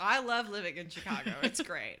 I love living in Chicago. It's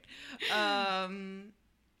great.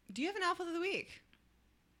 Do you have an outfit of the week?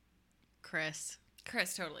 Chris,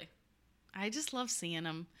 totally. I just love seeing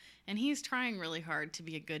him. And he's trying really hard to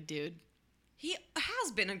be a good dude. He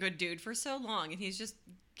has been a good dude for so long, and he's just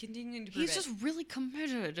continuing to prove He's just really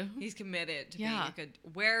committed. He's committed to being a good...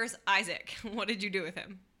 Where's Isaac? What did you do with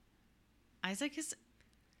him? Isaac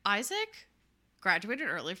graduated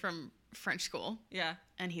early from French school. Yeah.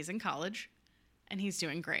 And he's in college. And he's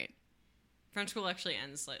doing great. French school actually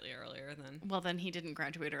ends slightly earlier than... Well, then he didn't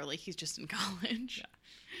graduate early. He's just in college. Yeah.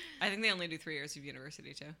 I think they only do 3 years of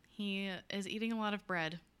university, too. He is eating a lot of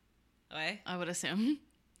bread. Okay. I would assume.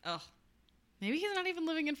 Oh. Maybe he's not even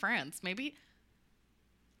living in France. Maybe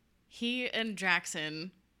he and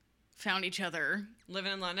Jackson found each other.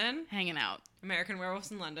 Living in London? Hanging out. American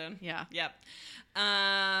Werewolves in London. Yeah. Yep.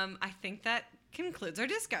 I think that concludes our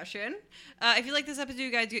discussion. If you like this episode,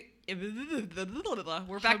 you guys...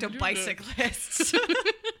 We're back to bicyclists.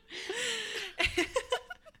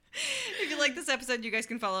 If you like this episode, you guys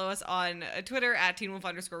can follow us on Twitter at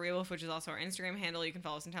TeenWolf_Realwolf, which is also our Instagram handle. You can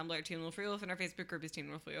follow us on Tumblr at Teen Wolf Realwolf, and our Facebook group is Teen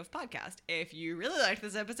Wolf Realwolf Podcast. If you really liked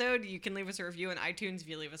this episode, you can leave us a review on iTunes. If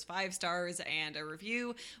you leave us 5 stars and a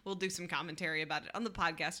review, we'll do some commentary about it on the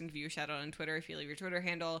podcast and give you a shout out on Twitter if you leave your Twitter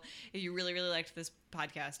handle. If you really, really liked this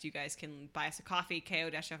podcast, you guys can buy us a coffee,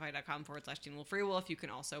 ko-fi.com/Teen Wolf Realwolf. You can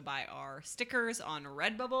also buy our stickers on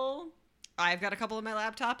Redbubble. I've got a couple on my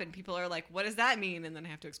laptop, and people are like, what does that mean? And then I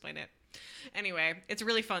have to explain it. Anyway, it's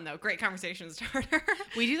really fun, though. Great conversation starter.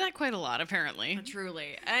 We do that quite a lot, apparently.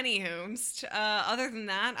 Truly. Anywho, other than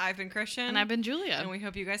that, I've been Christian. And I've been Julia. And we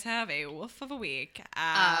hope you guys have a woof of a week.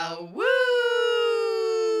 Woo!